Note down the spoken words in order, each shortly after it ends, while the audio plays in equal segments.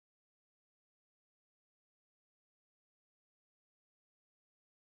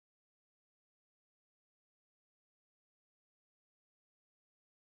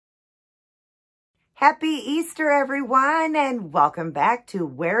Happy Easter, everyone, and welcome back to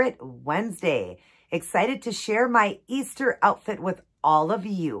Wear It Wednesday. Excited to share my Easter outfit with all of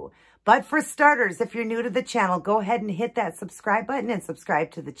you. But for starters, if you're new to the channel, go ahead and hit that subscribe button and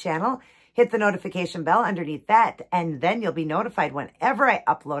subscribe to the channel. Hit the notification bell underneath that, and then you'll be notified whenever I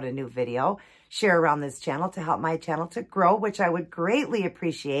upload a new video. Share around this channel to help my channel to grow, which I would greatly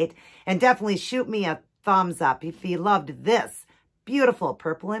appreciate. And definitely shoot me a thumbs up if you loved this beautiful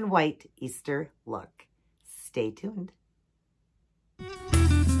purple and white Easter look. Stay tuned.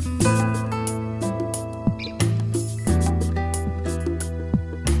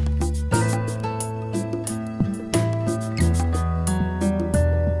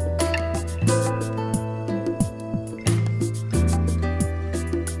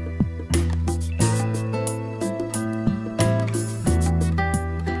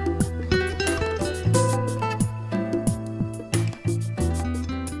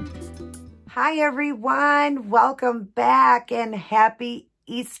 Hi everyone, welcome back and happy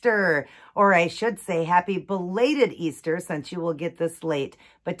Easter, or I should say happy belated Easter since you will get this late,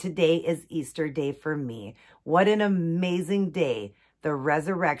 but today is Easter day for me. What an amazing day, the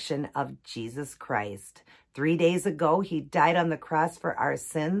resurrection of Jesus Christ. 3 days ago, he died on the cross for our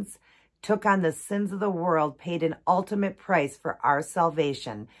sins, took on the sins of the world, paid an ultimate price for our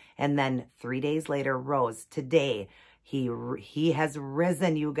salvation, and then 3 days later rose today. He has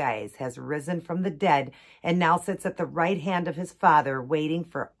risen, you guys, has risen from the dead and now sits at the right hand of his Father, waiting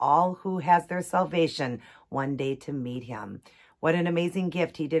for all who has their salvation one day to meet him. What an amazing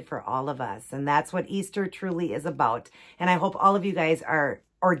gift he did for all of us. And that's what Easter truly is about. And I hope all of you guys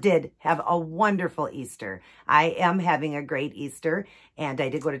did have a wonderful Easter. I am having a great Easter, and I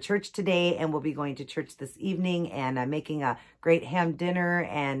did go to church today, and we'll be going to church this evening, and I'm making a great ham dinner.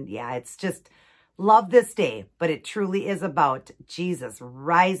 And yeah, it's just love this day, but it truly is about Jesus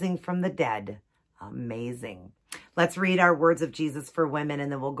rising from the dead. Amazing. Let's read our words of Jesus for women,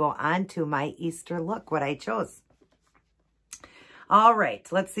 and then we'll go on to my Easter look, what I chose. All right,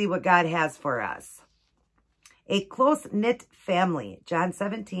 let's see what God has for us. A close-knit family, John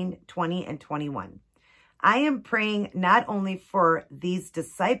 17, 20 and 21. I am praying not only for these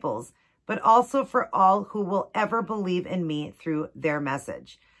disciples, but also for all who will ever believe in me through their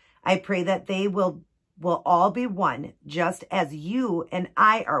message. I pray that they will all be one, just as you and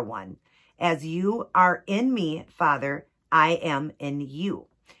I are one. As you are in me, Father, I am in you.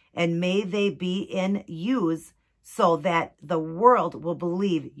 And may they be in yous so that the world will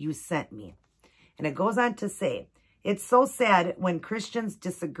believe you sent me. And it goes on to say, it's so sad when Christians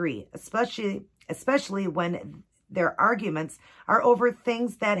disagree, especially when their arguments are over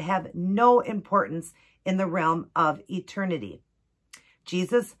things that have no importance in the realm of eternity.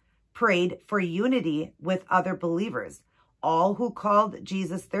 Jesus prayed for unity with other believers. All who called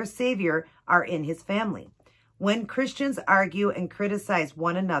Jesus their Savior are in his family. When Christians argue and criticize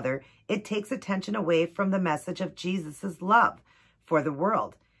one another, it takes attention away from the message of Jesus' love for the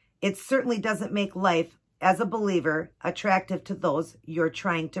world. It certainly doesn't make life as a believer attractive to those you're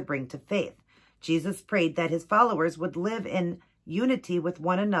trying to bring to faith. Jesus prayed that his followers would live in unity with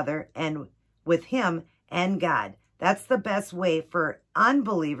one another and with him and God. That's the best way for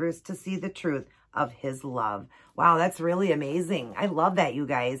unbelievers to see the truth of his love. Wow, that's really amazing. I love that, you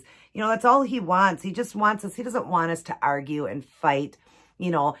guys. You know, that's all he wants. He just wants us. He doesn't want us to argue and fight.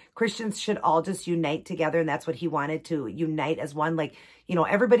 You know, Christians should all just unite together, and that's what he wanted, to unite as one. Like, you know,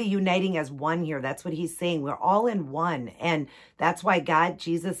 everybody uniting as one here. That's what he's saying. We're all in one, and that's why God,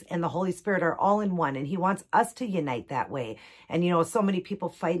 Jesus, and the Holy Spirit are all in one, and he wants us to unite that way. And, you know, so many people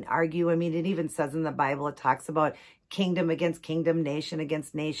fight and argue. I mean, it even says in the Bible, it talks about kingdom against kingdom, nation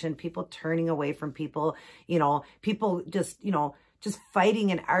against nation, people turning away from people, you know, people just, you know, just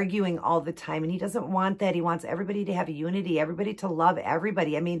fighting and arguing all the time. And he doesn't want that. He wants everybody to have unity, everybody to love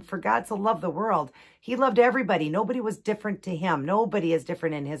everybody. I mean, for God to love the world, he loved everybody. Nobody was different to him. Nobody is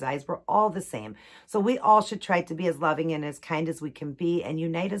different in his eyes. We're all the same. So we all should try to be as loving and as kind as we can be and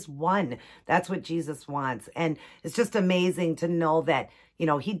unite as one. That's what Jesus wants. And it's just amazing to know that, you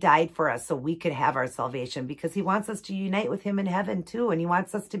know, he died for us so we could have our salvation, because he wants us to unite with him in heaven too. And he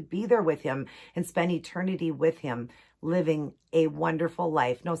wants us to be there with him and spend eternity with him, living a wonderful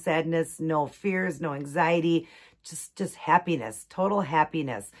life. No sadness, no fears, no anxiety, just happiness, total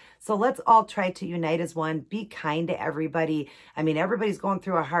happiness. So let's all try to unite as one. Be kind to everybody. I mean, everybody's going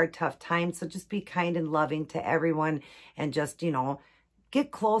through a hard, tough time. So just be kind and loving to everyone, and just, you know,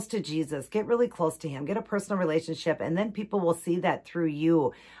 get close to Jesus, get really close to him, get a personal relationship, and then people will see that through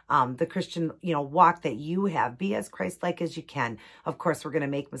you, the Christian, walk that you have. Be as Christ-like as you can. Of course, we're going to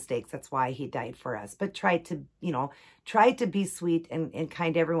make mistakes. That's why he died for us. But try to be sweet and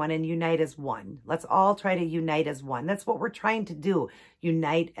kind to everyone and unite as one. Let's all try to unite as one. That's what we're trying to do.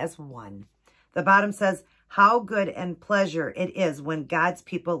 Unite as one. The bottom says, how good and pleasure it is when God's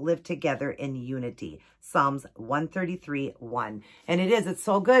people live together in unity. Psalms 133:1. And it's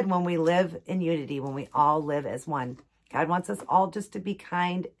so good when we live in unity, when we all live as one. God wants us all just to be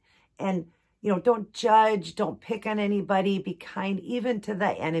kind and, don't judge, don't pick on anybody, be kind even to the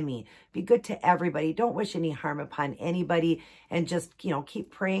enemy. Be good to everybody. Don't wish any harm upon anybody, and just,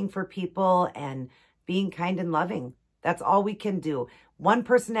 keep praying for people and being kind and loving. That's all we can do. One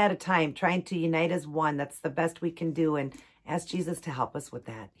person at a time, trying to unite as one. That's the best we can do. And ask Jesus to help us with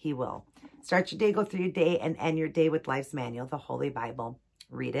that. He will. Start your day, go through your day, and end your day with Life's Manual, the Holy Bible.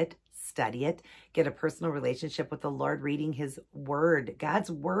 Read it, study it, get a personal relationship with the Lord, reading his word. God's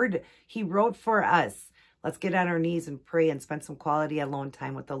word he wrote for us. Let's get on our knees and pray and spend some quality alone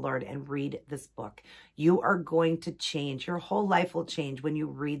time with the Lord and read this book. You are going to change. Your whole life will change when you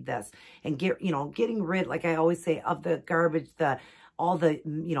read this and getting rid, like I always say, of the garbage, all the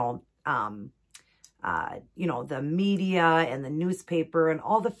media and the newspaper and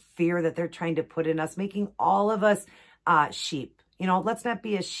all the fear that they're trying to put in us, making all of us sheep. Let's not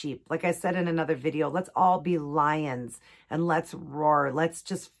be a sheep. Like I said in another video, let's all be lions and let's roar. Let's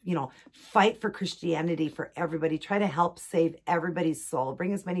just, fight for Christianity for everybody. Try to help save everybody's soul.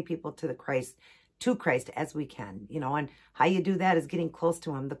 Bring as many people to Christ as we can, and how you do that is getting close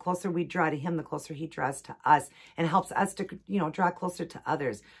to him. The closer we draw to him, the closer he draws to us and helps us to, draw closer to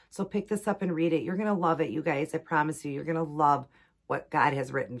others. So pick this up and read it. You're going to love it, you guys. I promise you, you're going to love what God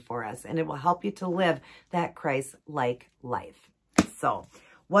has written for us, and it will help you to live that Christ-like life. So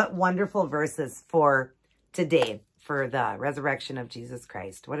what wonderful verses for today, for the resurrection of Jesus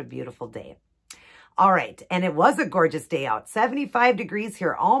Christ. What a beautiful day. All right. And it was a gorgeous day out. 75 degrees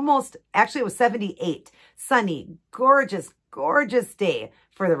here. Actually, it was 78. Sunny, gorgeous, gorgeous day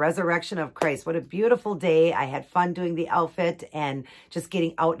for the resurrection of Christ. What a beautiful day. I had fun doing the outfit and just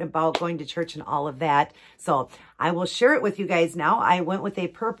getting out and about, going to church and all of that. So I will share it with you guys now. I went with a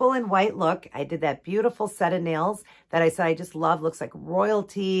purple and white look. I did that beautiful set of nails that I said I just love. Looks like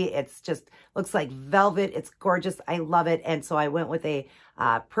royalty. It's just looks like velvet. It's gorgeous. I love it. And so I went with a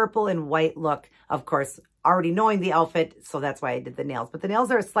purple and white look, of course, already knowing the outfit, so that's why I did the nails. But the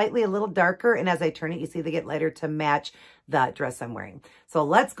nails are slightly a little darker, and as I turn it, you see they get lighter to match the dress I'm wearing. So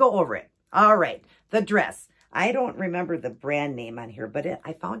let's go over it. All right, the dress. I don't remember the brand name on here, but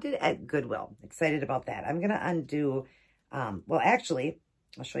I found it at Goodwill. Excited about that. I'm going to undo, well, actually,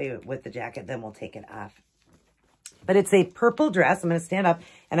 I'll show you with the jacket, then we'll take it off. But it's a purple dress. I'm going to stand up,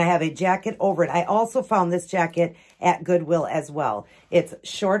 and I have a jacket over it. I also found this jacket at Goodwill as well. It's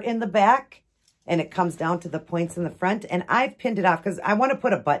short in the back, and it comes down to the points in the front. And I've pinned it off because I want to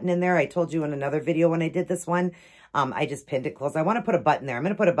put a button in there. I told you in another video when I did this one, I just pinned it closed. I want to put a button there. I'm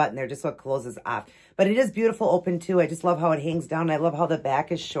going to put a button there just so it closes off. But it is beautiful open too. I just love how it hangs down. I love how the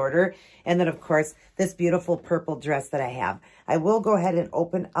back is shorter. And then, of course, this beautiful purple dress that I have. I will go ahead and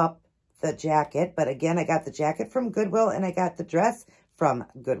open up the jacket. But again, I got the jacket from Goodwill and I got the dress from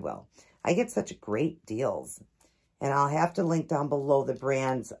Goodwill. I get such great deals. And I'll have to link down below the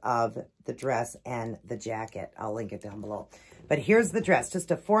brands of the dress and the jacket. I'll link it down below. But here's the dress. Just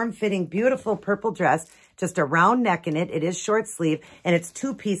a form-fitting, beautiful purple dress. Just a round neck in it. It is short sleeve. And it's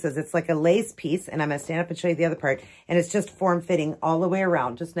two pieces. It's like a lace piece. And I'm going to stand up and show you the other part. And it's just form-fitting all the way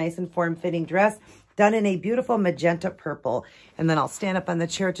around. Just nice and form-fitting dress. Done in a beautiful magenta purple. And then I'll stand up on the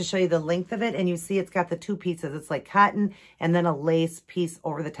chair to show you the length of it. And you see it's got the two pieces. It's like cotton and then a lace piece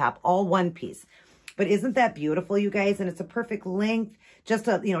over the top. All one piece. But isn't that beautiful, you guys? And it's a perfect length, just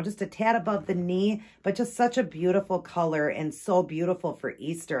a, just a tad above the knee, but just such a beautiful color and so beautiful for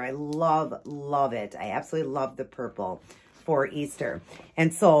Easter. I love it. I absolutely love the purple for Easter.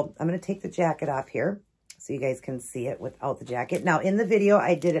 And so I'm going to take the jacket off here so you guys can see it without the jacket. Now, in the video,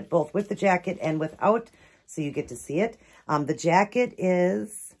 I did it both with the jacket and without, so you get to see it. The jacket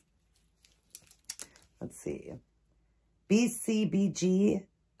is, let's see,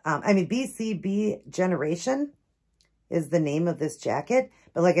 BCBgeneration is the name of this jacket.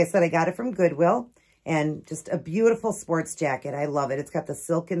 But like I said, I got it from Goodwill and just a beautiful sports jacket. I love it. It's got the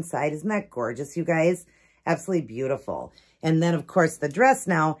silk inside. Isn't that gorgeous, you guys? Absolutely beautiful. And then, of course, the dress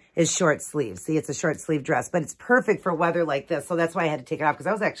now is short sleeve. See, it's a short sleeve dress, but it's perfect for weather like this. So that's why I had to take it off because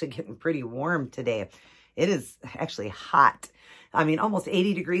I was actually getting pretty warm today. It is actually hot. I mean, almost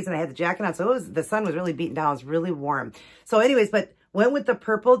 80 degrees and I had the jacket on. So the sun was really beating down. It was really warm. So anyways, but Went with the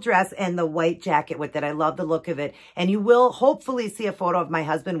purple dress and the white jacket with it. I love the look of it. And you will hopefully see a photo of my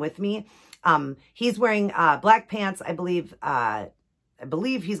husband with me. He's wearing black pants, I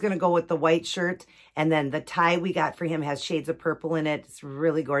believe he's going to go with the white shirt. And then the tie we got for him has shades of purple in it. It's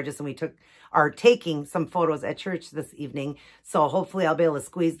really gorgeous. And we are taking some photos at church this evening. So hopefully I'll be able to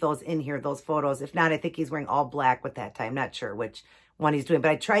squeeze those in here, those photos. If not, I think he's wearing all black with that tie. I'm not sure which one he's doing,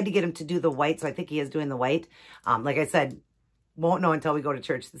 but I tried to get him to do the white. So I think he is doing the white. Like I said, won't know until we go to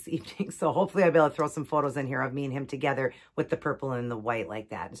church this evening. So hopefully I'll be able to throw some photos in here of me and him together with the purple and the white like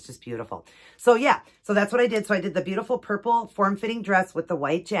that. It's just beautiful. So yeah, so that's what I did. So I did the beautiful purple form-fitting dress with the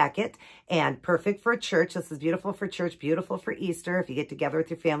white jacket, and perfect for church. This is beautiful for church, beautiful for Easter. If you get together with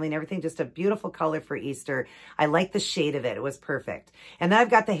your family and everything, just a beautiful color for Easter. I like the shade of it. It was perfect. And then I've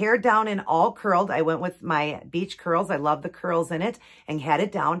got the hair down and all curled. I went with my beach curls. I love the curls in it and had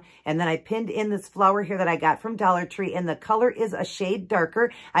it down. And then I pinned in this flower here that I got from Dollar Tree, and the color is a shade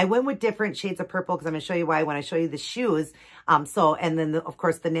darker. I went with different shades of purple because I'm going to show you why when I show you the shoes. And then of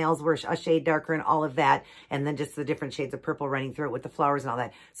course the nails were a shade darker and all of that. And then just the different shades of purple running through it with the flowers and all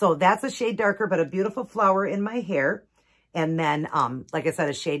that. So that's a shade darker, but a beautiful flower in my hair. And then, like I said,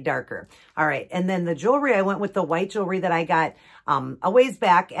 a shade darker. All right. And then the jewelry, I went with the white jewelry that I got, a ways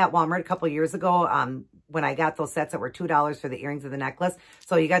back at Walmart a couple years ago. When I got those sets that were $2 for the earrings of the necklace.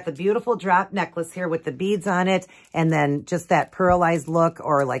 So you got the beautiful drop necklace here with the beads on it. And then just that pearlized look,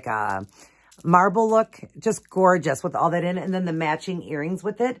 or like a marble look, just gorgeous with all that in it. And then the matching earrings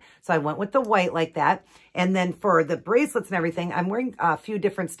with it. So I went with the white like that. And then for the bracelets and everything, I'm wearing a few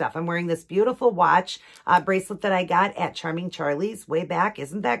different stuff. I'm wearing this beautiful watch bracelet that I got at Charming Charlie's way back.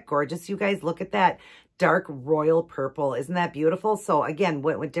 Isn't that gorgeous, you guys? Look at that dark royal purple. Isn't that beautiful? So again,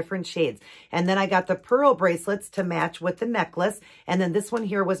 went with different shades. And then I got the pearl bracelets to match with the necklace. And then this one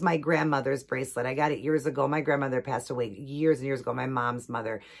here was my grandmother's bracelet. I got it years ago. My grandmother passed away years and years ago, my mom's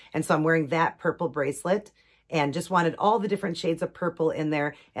mother. And so I'm wearing that purple bracelet, and just wanted all the different shades of purple in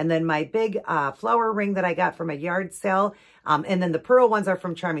there. And then my big flower ring that I got from a yard sale. And then the pearl ones are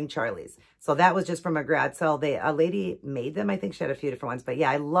from Charming Charlie's. So that was just from a garage sale. A lady made them. I think she had a few different ones. But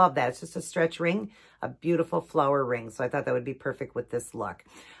yeah, I love that. It's just a stretch ring, a beautiful flower ring. So I thought that would be perfect with this look.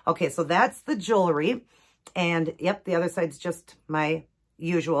 Okay, so that's the jewelry. And yep, the other side's just my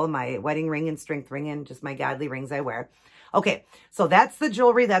usual, my wedding ring and strength ring and just my godly rings I wear. Okay, so that's the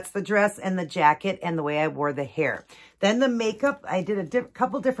jewelry, that's the dress and the jacket and the way I wore the hair. Then the makeup, I did a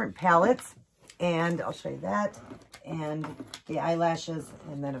couple different palettes, and I'll show you that, and the eyelashes,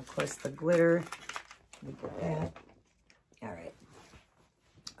 and then of course the glitter. Let me get that. All right.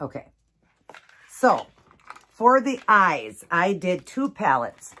 Okay, so for the eyes, I did 2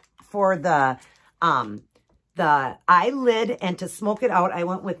 palettes. For the eyelid and to smoke it out, I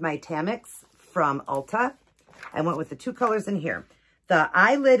went with my Tammix from Ulta. I went with the 2 colors in here. The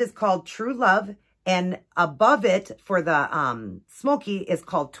eyelid is called True Love, and above it for the smoky is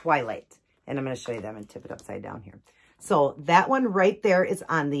called Twilight. And I'm going to show you that. I'm going to tip it upside down here. So that one right there is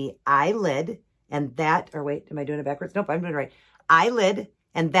on the eyelid, and that, or wait, am I doing it backwards? Nope, I'm doing it right. Eyelid,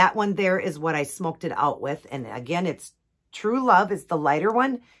 and that one there is what I smoked it out with. And again, it's True Love is the lighter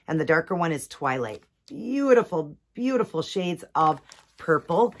one, and the darker one is Twilight. Beautiful, beautiful shades of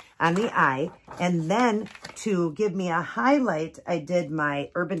purple on the eye. And then to give me a highlight, I did my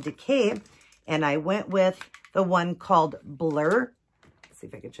Urban Decay, and I went with the one called Blur. Let's see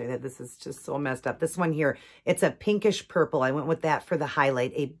if I can show you that. This is just so messed up. This one here, it's a pinkish purple. I went with that for the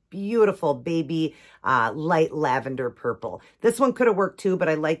highlight, a beautiful baby light lavender purple. This one could have worked too, but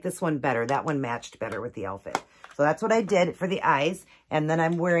I like this one better. That one matched better with the outfit. So that's what I did for the eyes. And then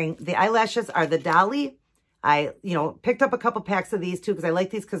I'm wearing, the eyelashes are the Dolly. I, picked up a couple packs of these too, because I like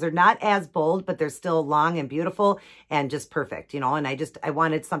these because they're not as bold, but they're still long and beautiful and just perfect, and I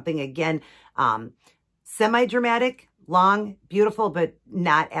wanted something, again, semi-dramatic, long, beautiful, but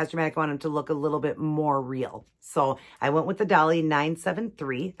not as dramatic. I want them to look a little bit more real. So I went with the Dolly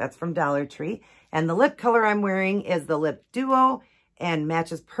 973. That's from Dollar Tree. And the lip color I'm wearing is the Lip Duo, and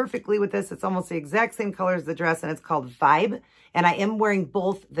matches perfectly with this. It's almost the exact same color as the dress, and it's called Vibe. And I am wearing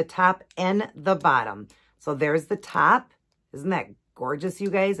both the top and the bottom. So there's the top. Isn't that gorgeous,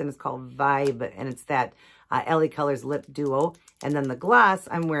 you guys? And it's called Vibe. And it's that Elle Colors Lip Duo. And then the gloss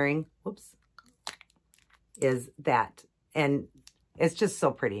I'm wearing, whoops, is that. And it's just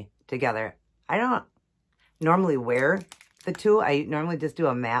so pretty together. I don't normally wear the 2. I normally just do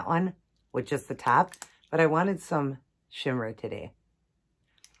a matte one with just the top. But I wanted some shimmer today.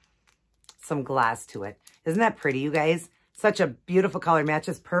 Some gloss to it. Isn't that pretty, you guys? Such a beautiful color,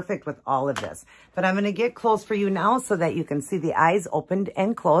 matches perfect with all of this. But I'm going to get close for you now so that you can see the eyes opened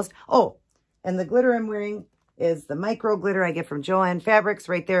and closed. Oh, and the glitter I'm wearing is the micro glitter I get from Joann Fabrics.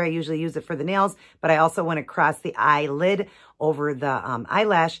 Right there, I usually use it for the nails, but I also went across the eyelid over the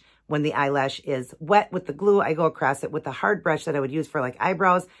eyelash. When the eyelash is wet with the glue, I go across it with the hard brush that I would use for like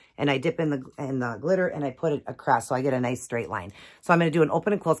eyebrows, and I dip in the glitter and I put it across so I get a nice straight line. So I'm going to do an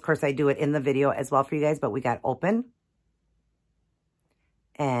open and close. Of course, I do it in the video as well for you guys, but we got open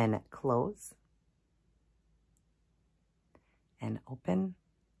and close and open.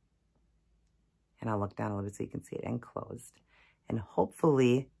 And I'll look down a little bit so you can see it, and closed. And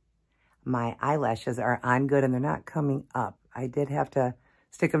hopefully my eyelashes are on good and they're not coming up. I did have to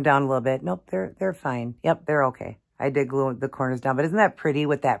stick them down a little bit. Nope, they're fine. Yep, they're okay. I did glue the corners down, but isn't that pretty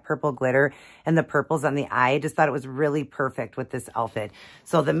with that purple glitter and the purples on the eye? I just thought it was really perfect with this outfit.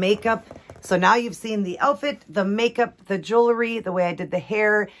 So the makeup, so now you've seen the outfit, the makeup, the jewelry, the way I did the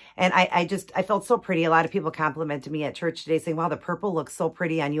hair, and I felt so pretty. A lot of people complimented me at church today saying, wow, the purple looks so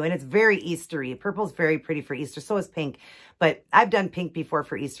pretty on you, and it's very Eastery. Purple's very pretty for Easter, so is pink. But I've done pink before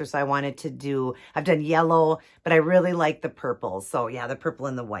for Easter, so I wanted to do, I've done yellow, but I really like the purple. So yeah, the purple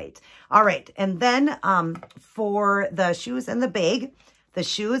and the white. All right, and then for the shoes and the bag, the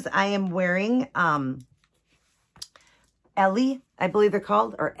shoes I am wearing Elle, I believe they're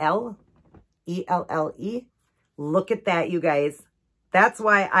called, or Elle, E-L-L-E. Look at that, you guys. That's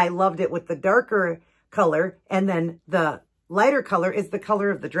why I loved it with the darker color, and then the lighter color is the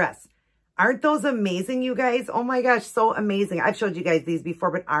color of the dress. Aren't those amazing, you guys? Oh my gosh, so amazing. I've showed you guys these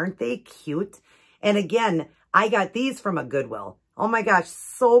before, but aren't they cute? And again, I got these from a Goodwill. Oh my gosh,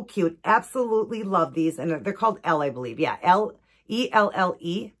 so cute. Absolutely love these. And they're called Elle, I believe. Yeah, Elle,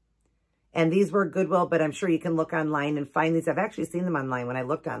 E-L-L-E. And these were Goodwill, but I'm sure you can look online and find these. I've actually seen them online when I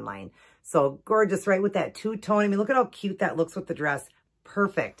looked online. So gorgeous, right, with that two-tone. I mean, look at how cute that looks with the dress.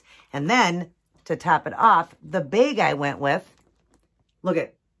 Perfect. And then, to top it off, the bag I went with, look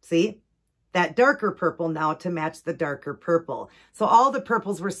at, see? That darker purple now to match the darker purple. So all the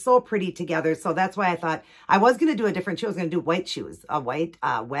purples were so pretty together. So that's why I thought I was going to do a different shoe. I was going to do white shoes, a white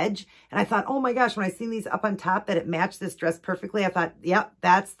wedge. And I thought, oh my gosh, when I seen these up on top that it matched this dress perfectly, I thought, yep,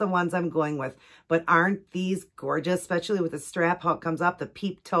 that's the ones I'm going with. But aren't these gorgeous, especially with the strap, how it comes up, the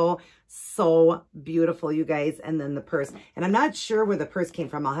peep toe. So beautiful, you guys. And then the purse. And I'm not sure where the purse came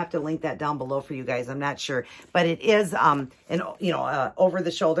from. I'll have to link that down below for you guys. I'm not sure. But it is an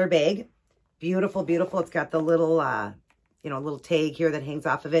over-the-shoulder bag. Beautiful, beautiful. It's got the little, little tag here that hangs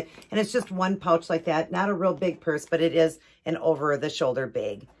off of it. And it's just one pouch like that. Not a real big purse, but it is an over-the-shoulder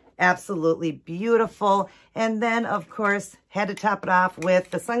bag. Absolutely beautiful. And then, of course, had to top it off with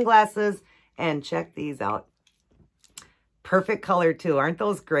the sunglasses. And check these out. Perfect color, too. Aren't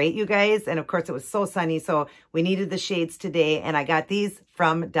those great, you guys? And, of course, it was so sunny, so we needed the shades today. And I got these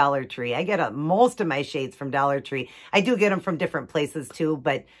from Dollar Tree. I get most of my shades from Dollar Tree. I do get them from different places, too,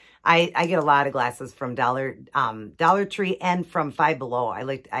 but I get a lot of glasses from Dollar Tree and from Five Below. I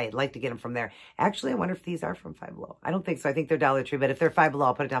like to get them from there. Actually, I wonder if these are from Five Below. I don't think so. I think they're Dollar Tree, but if they're Five Below,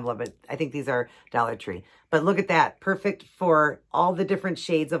 I'll put it down below. But I think these are Dollar Tree. But look at that. Perfect for all the different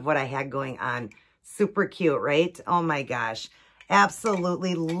shades of what I had going on. Super cute, right? Oh my gosh.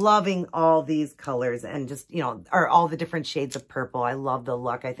 Absolutely loving all these colors and just, or all the different shades of purple. I love the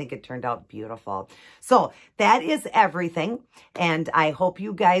look. I think it turned out beautiful. So that is everything. And I hope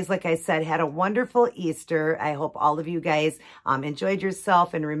you guys, like I said, had a wonderful Easter. I hope all of you guys enjoyed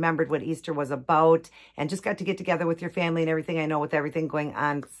yourself and remembered what Easter was about and just got to get together with your family and everything. I know with everything going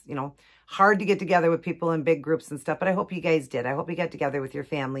on, it's, hard to get together with people in big groups and stuff, but I hope you guys did. I hope you got together with your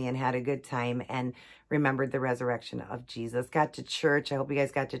family and had a good time and remembered the resurrection of Jesus. Got to church. I hope you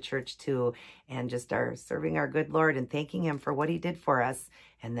guys got to church too and just are serving our good Lord and thanking him for what he did for us.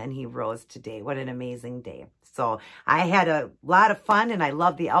 And then he rose today. What an amazing day. So I had a lot of fun and I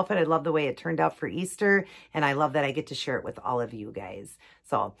love the outfit. I love the way it turned out for Easter. And I love that I get to share it with all of you guys.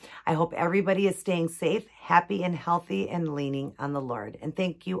 So I hope everybody is staying safe, happy and healthy and leaning on the Lord. And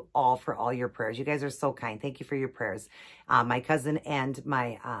thank you all for all your prayers. You guys are so kind. Thank you for your prayers. My cousin and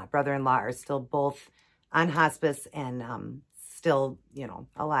my brother-in-law are still both on hospice and still,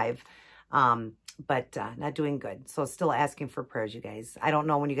 alive. But not doing good. So still asking for prayers, you guys. I don't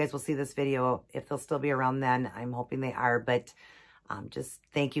know when you guys will see this video, if they'll still be around then. I'm hoping they are, but just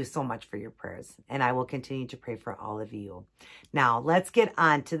thank you so much for your prayers. And I will continue to pray for all of you. Now, let's get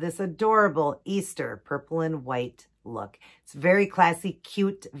on to this adorable Easter purple and white look. It's very classy,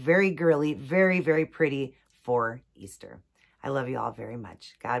 cute, very girly, very, very pretty for Easter. I love you all very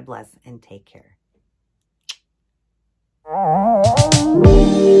much. God bless and take care.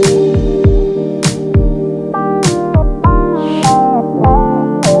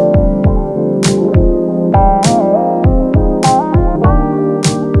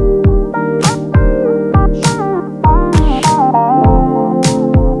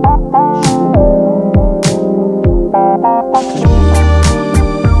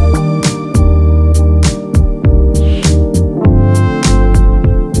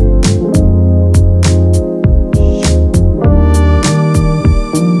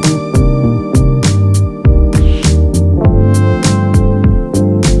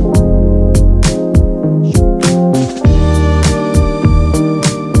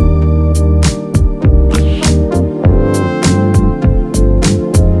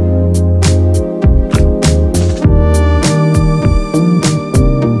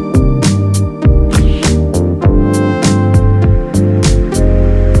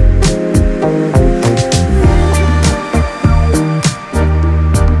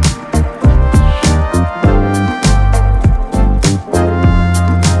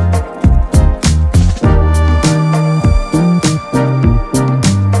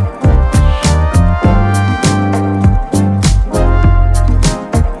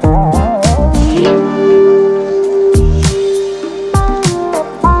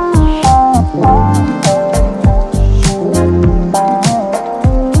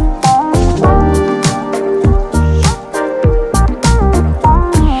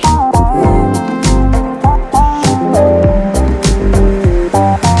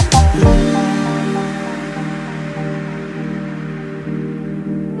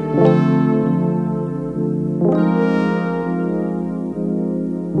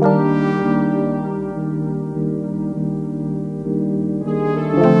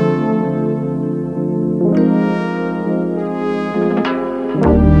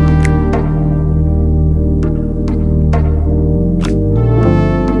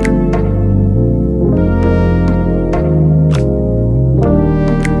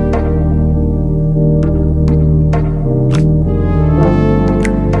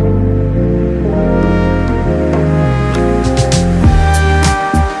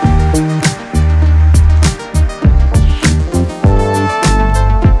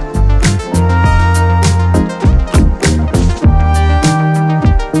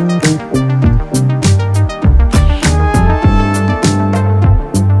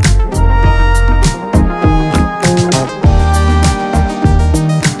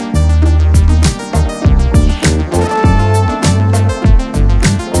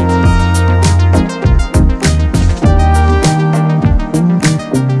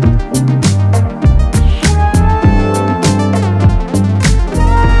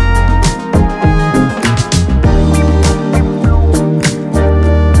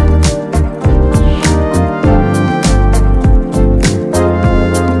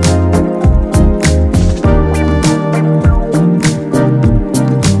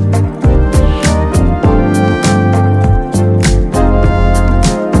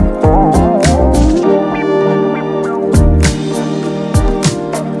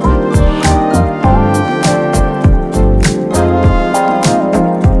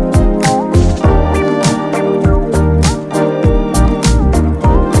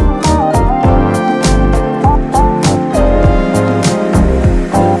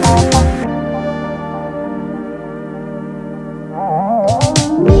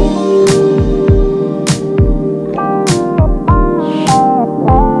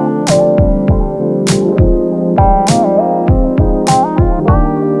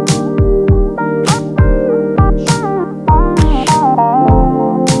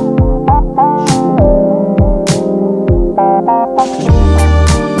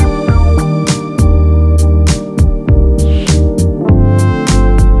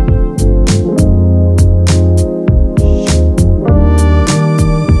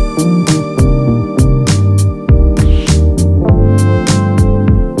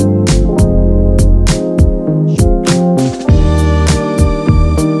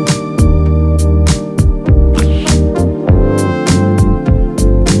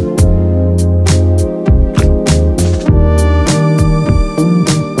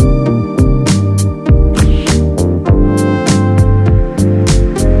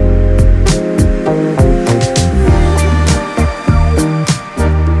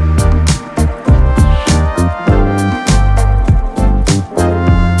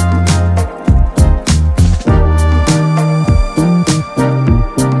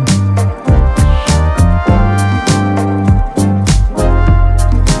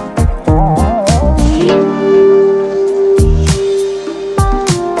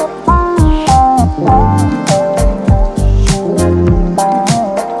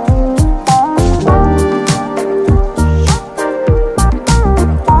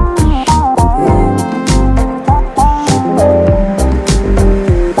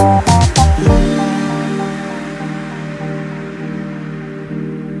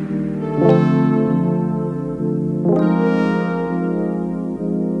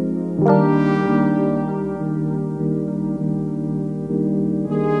 you.